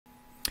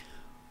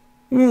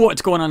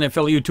What's going on there,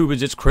 fellow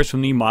YouTubers? It's Chris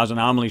from the Mars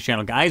Anomalies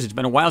channel. Guys, it's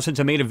been a while since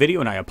I made a video,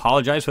 and I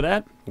apologize for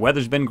that.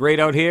 Weather's been great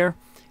out here.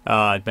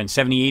 It's been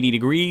 70, 80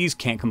 degrees.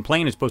 Can't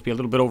complain. It's supposed to be a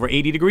little bit over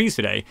 80 degrees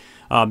today.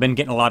 Been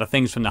getting a lot of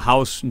things from the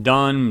house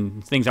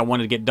done, things I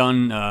wanted to get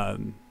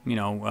done,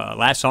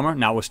 last summer.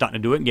 Now we're starting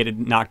to do it and get it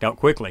knocked out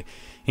quickly.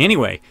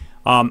 Anyway,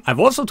 I've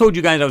also told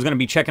you guys I was going to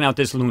be checking out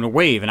this Lunar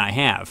Wave, and I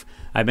have.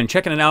 I've been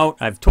checking it out.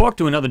 I've talked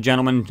to another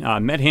gentleman,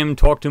 met him,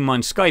 talked to him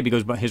on Skype. He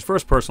goes by, his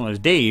first personal is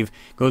Dave,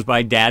 goes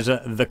by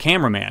Dazza the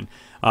cameraman.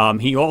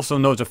 He also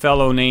knows a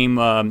fellow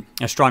named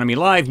Astronomy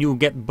Live. You'll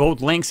get both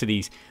links to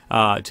these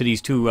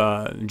two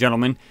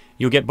gentlemen.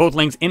 You'll get both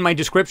links in my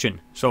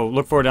description, so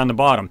look for it on the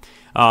bottom.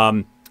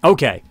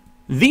 Okay,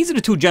 these are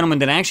the two gentlemen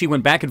that actually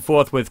went back and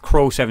forth with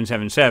Crow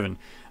 777.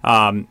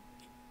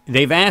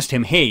 They've asked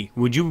him, hey,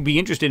 would you be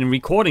interested in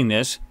recording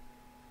this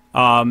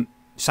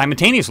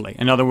simultaneously?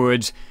 In other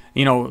words,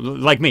 you know,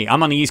 like me,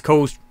 I'm on the East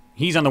Coast,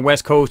 he's on the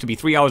West Coast, to be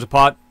 3 hours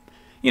apart,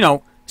 you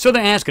know. So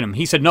they're asking him.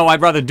 He said, no, I'd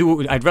rather,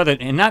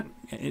 and not,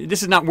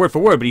 this is not word for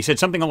word, but he said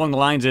something along the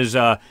lines as,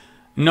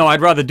 no,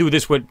 I'd rather do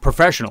this with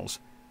professionals.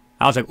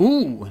 I was like,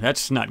 ooh,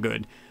 that's not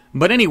good.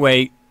 But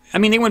anyway, I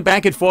mean, they went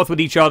back and forth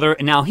with each other.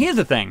 And now here's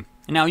the thing.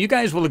 Now you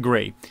guys will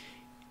agree.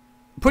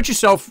 Put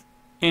yourself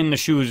in the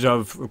shoes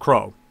of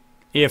Crow.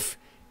 If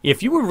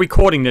you were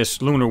recording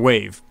this Lunar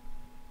Wave,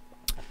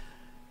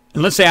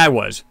 and let's say I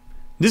was,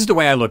 this is the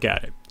way I look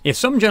at it. If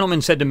some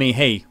gentleman said to me,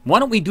 hey, why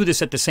don't we do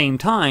this at the same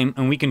time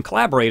and we can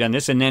collaborate on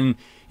this, and then,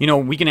 you know,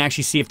 we can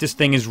actually see if this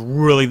thing is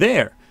really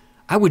there,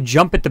 I would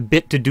jump at the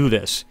bit to do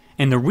this.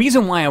 And the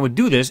reason why I would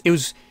do this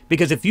is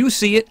because if you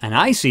see it and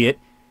I see it,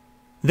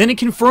 then it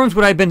confirms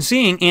what I've been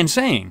seeing and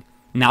saying.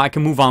 Now I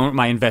can move on with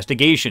my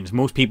investigations.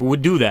 Most people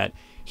would do that.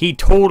 He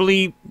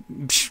totally,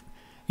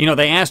 you know,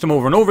 they asked him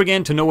over and over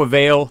again to no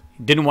avail.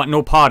 Didn't want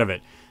no part of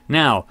it.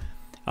 Now,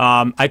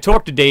 I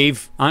talked to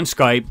Dave on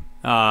Skype.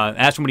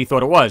 Asked him what he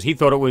thought it was. He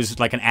thought it was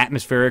like an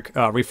atmospheric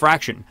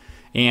refraction,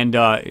 and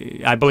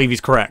I believe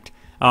he's correct.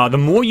 The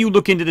more you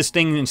look into this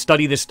thing and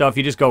study this stuff,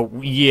 you just go,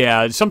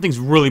 yeah, something's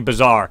really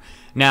bizarre.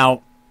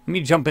 Now, let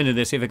me jump into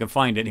this, see if I can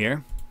find it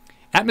here.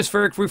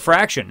 Atmospheric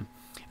refraction,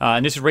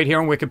 and this is right here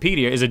on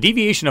Wikipedia, is a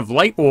deviation of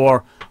light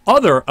or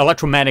other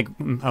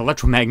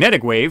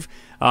electromagnetic wave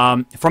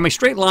from a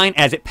straight line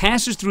as it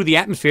passes through the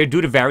atmosphere due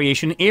to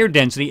variation in air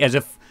density as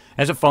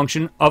a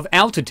function of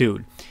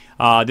altitude.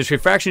 This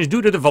refraction is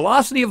due to the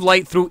velocity of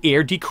light through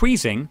air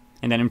decreasing,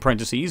 and then in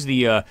parentheses,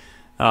 the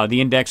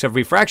index of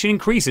refraction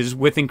increases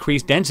with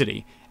increased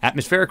density.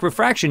 Atmospheric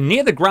refraction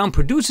near the ground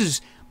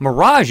produces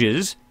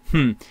mirages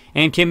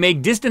and can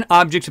make distant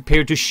objects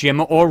appear to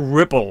shimmer or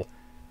ripple,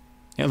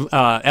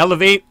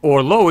 elevate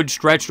or lowered,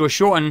 stretched or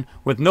shorten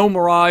with no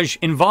mirage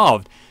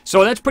involved.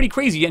 So that's pretty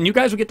crazy, and you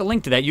guys will get the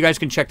link to that. You guys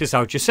can check this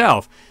out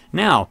yourself.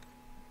 Now,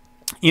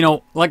 you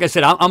know, like I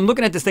said, I'm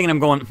looking at this thing and I'm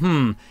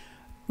going,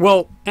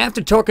 Well,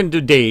 after talking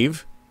to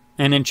Dave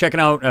and then checking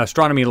out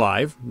Astronomy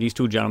Live, these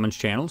two gentlemen's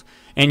channels,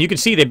 and you can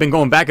see they've been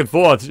going back and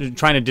forth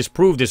trying to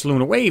disprove this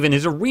lunar wave, and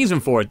there's a reason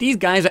for it. These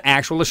guys are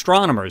actual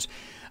astronomers.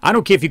 I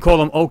don't care if you call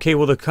them, okay,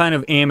 well, they're kind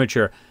of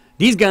amateur.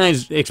 These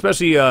guys,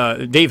 especially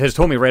Dave has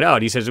told me right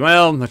out, he says,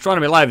 well,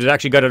 Astronomy Live has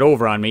actually got it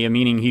over on me,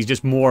 meaning he's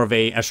just more of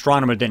a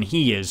astronomer than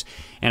he is.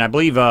 And I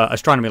believe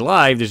Astronomy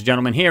Live, this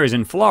gentleman here, is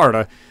in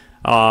Florida.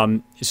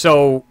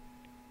 So,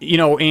 you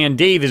know, and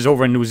Dave is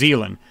over in New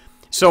Zealand.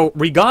 So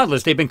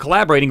regardless, they've been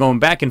collaborating, going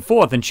back and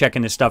forth and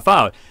checking this stuff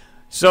out.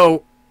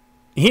 So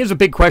here's a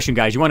big question,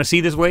 guys. You want to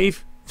see this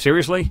wave?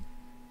 Seriously?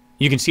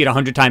 You can see it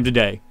 100 times a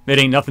day. It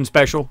ain't nothing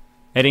special.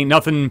 It ain't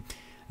nothing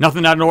out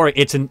of the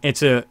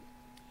ordinary.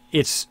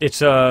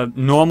 It's a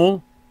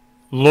normal,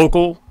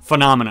 local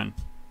phenomenon.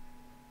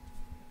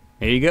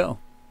 There you go.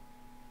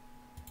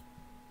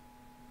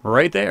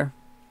 Right there.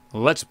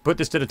 Let's put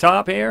this to the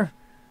top here.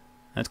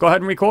 Let's go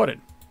ahead and record it.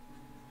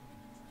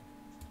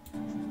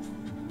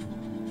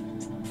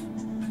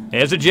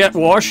 There's a jet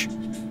wash,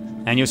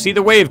 and you'll see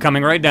the wave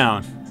coming right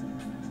down.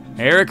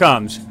 Here it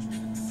comes.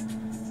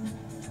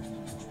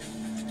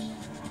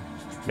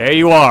 There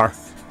you are.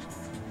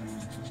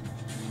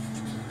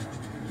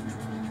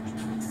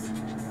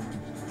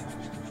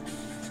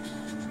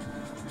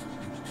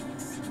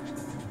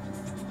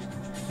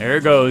 There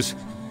it goes.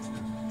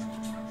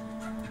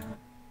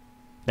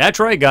 That's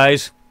right,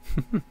 guys.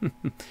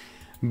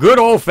 Good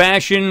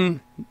old-fashioned,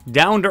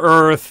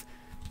 down-to-earth,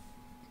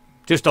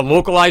 just a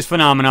localized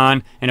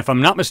phenomenon, and if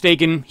I'm not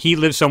mistaken, he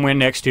lives somewhere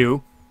next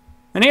to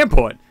an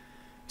airport.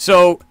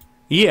 So,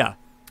 yeah,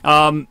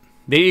 there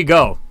you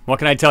go. What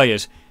can I tell you?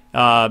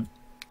 And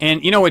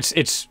you know,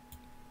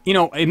 you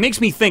know, it makes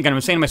me think, and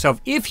I'm saying to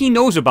myself, if he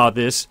knows about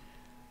this,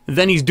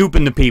 then he's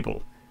duping the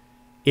people.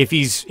 If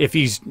he's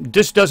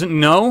just doesn't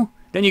know,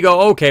 then you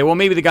go, okay, well,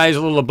 maybe the guy's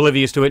a little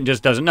oblivious to it and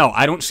just doesn't know.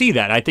 I don't see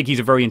that. I think he's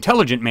a very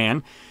intelligent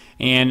man,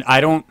 and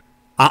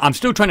I'm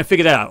still trying to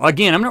figure that out.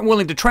 Again, I'm not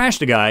willing to trash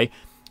the guy.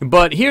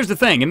 But here's the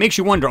thing. It makes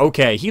you wonder,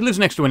 okay, he lives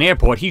next to an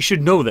airport. He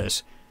should know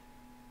this.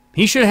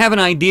 He should have an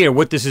idea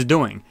what this is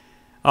doing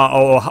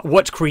or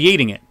what's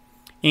creating it.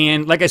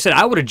 And like I said,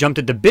 I would have jumped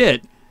at the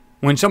bit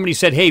when somebody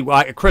said, hey,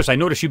 Chris, I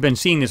noticed you've been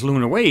seeing this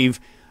lunar wave.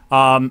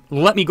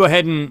 Let me go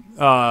ahead and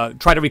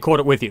try to record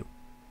it with you.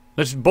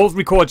 Let's both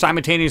record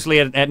simultaneously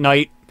at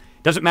night.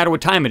 Doesn't matter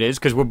what time it is,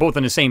 because we're both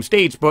in the same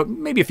states, but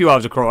maybe a few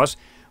hours across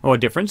or a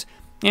difference.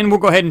 And we'll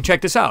go ahead and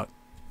check this out.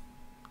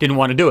 Didn't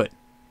want to do it.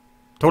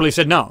 Totally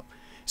said no.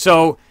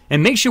 So it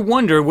makes you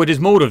wonder what his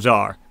motives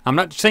are. I'm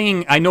not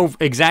saying I know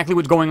exactly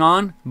what's going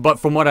on, but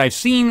from what I've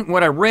seen,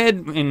 what I read,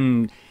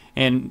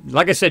 and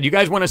like I said, you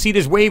guys want to see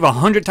this wave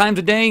 100 times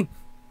a day?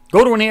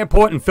 Go to an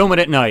airport and film it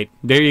at night.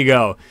 There you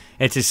go.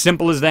 It's as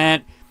simple as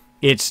that.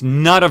 It's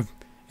not a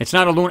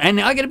lunar. And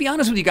I got to be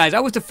honest with you guys.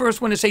 I was the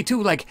first one to say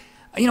too, like,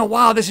 you know,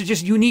 wow, this is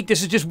just unique.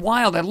 This is just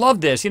wild. I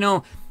love this, you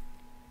know.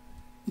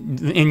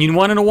 And you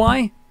want to know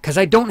why? Because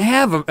I don't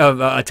have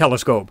a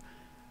telescope.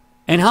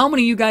 And how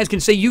many of you guys can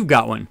say you've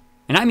got one?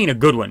 And I mean a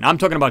good one. I'm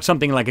talking about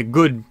something like a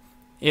good,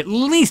 at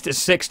least a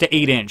 6 to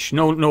 8 inch,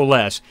 no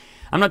less.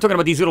 I'm not talking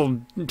about these little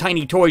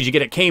tiny toys you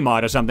get at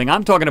Kmart or something.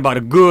 I'm talking about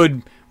a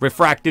good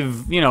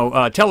refractive, you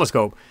know,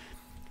 telescope.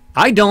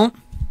 I don't,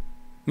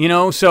 you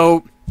know,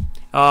 so,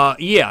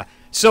 yeah.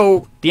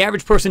 So the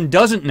average person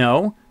doesn't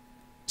know,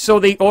 so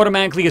they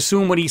automatically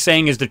assume what he's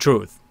saying is the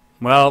truth.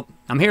 Well,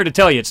 I'm here to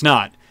tell you it's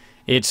not.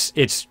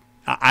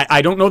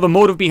 I don't know the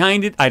motive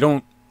behind it.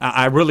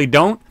 I really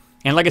don't.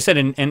 And like I said,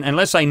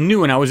 unless I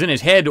knew and I was in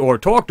his head or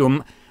talked to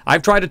him,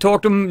 I've tried to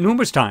talk to him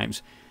numerous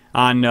times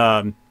on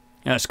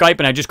Skype,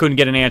 and I just couldn't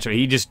get an answer.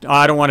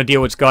 I don't want to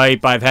deal with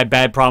Skype. I've had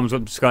bad problems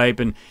with Skype.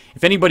 And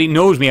if anybody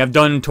knows me, I've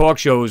done talk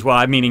shows.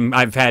 Well, meaning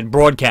I've had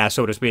broadcasts,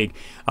 so to speak.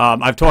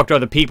 I've talked to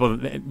other people.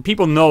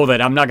 People know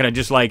that I'm not going to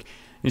just like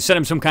send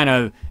him some kind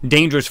of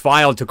dangerous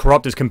file to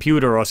corrupt his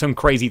computer or some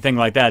crazy thing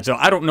like that. So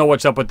I don't know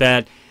what's up with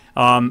that.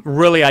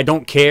 Really, I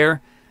don't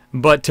care.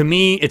 But to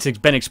me, it's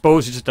been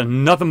exposed as just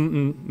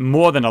nothing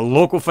more than a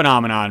local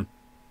phenomenon,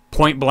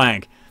 point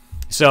blank.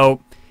 So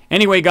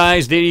anyway,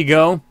 guys, there you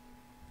go.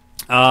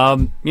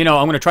 You know,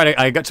 I'm going to try to,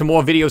 I got some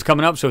more videos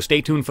coming up, so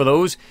stay tuned for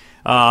those.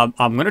 I'm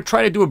going to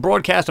try to do a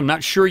broadcast. I'm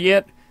not sure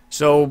yet.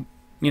 So,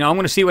 you know, I'm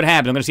going to see what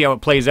happens. I'm going to see how it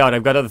plays out.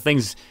 I've got other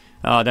things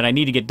that I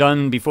need to get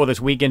done before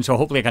this weekend, so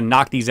hopefully I can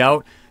knock these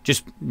out.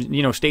 Just,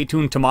 you know, stay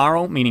tuned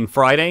tomorrow, meaning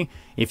Friday.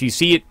 If you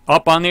see it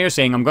up on there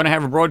saying I'm going to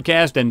have a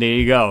broadcast, then there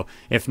you go.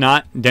 If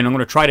not, then I'm going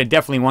to try to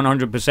definitely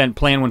 100%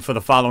 plan one for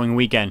the following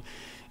weekend.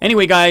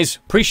 Anyway, guys,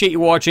 appreciate you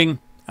watching.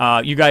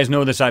 You guys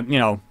know this. I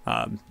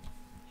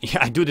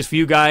do this for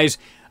you guys.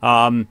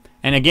 And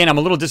again, I'm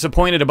a little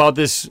disappointed about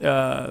this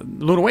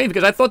lunar wave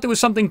because I thought there was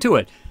something to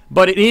it.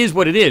 But it is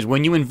what it is.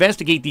 When you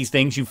investigate these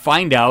things, you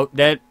find out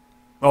that,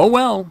 oh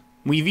well,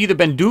 we've either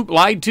been duped,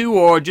 lied to,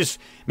 or just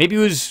maybe it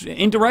was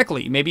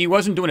indirectly. Maybe he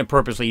wasn't doing it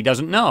purposely. He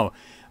doesn't know.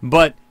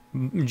 But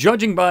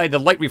judging by the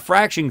light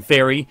refraction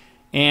theory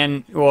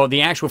or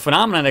the actual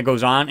phenomenon that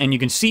goes on, and you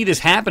can see this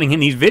happening in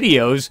these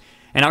videos,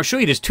 and I'll show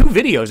you, there's 2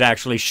 videos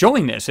actually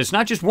showing this. It's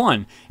not just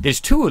one. There's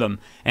 2 of them.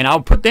 And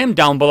I'll put them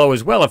down below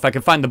as well if I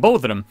can find the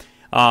both of them.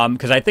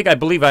 Because I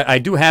believe I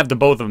do have the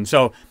both of them.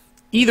 So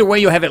either way,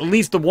 you'll have at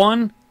least the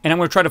one, and I'm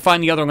going to try to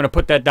find the other. I'm going to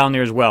put that down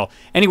there as well.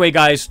 Anyway,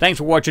 guys, thanks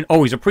for watching.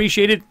 Always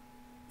appreciate it.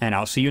 And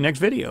I'll see you next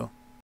video.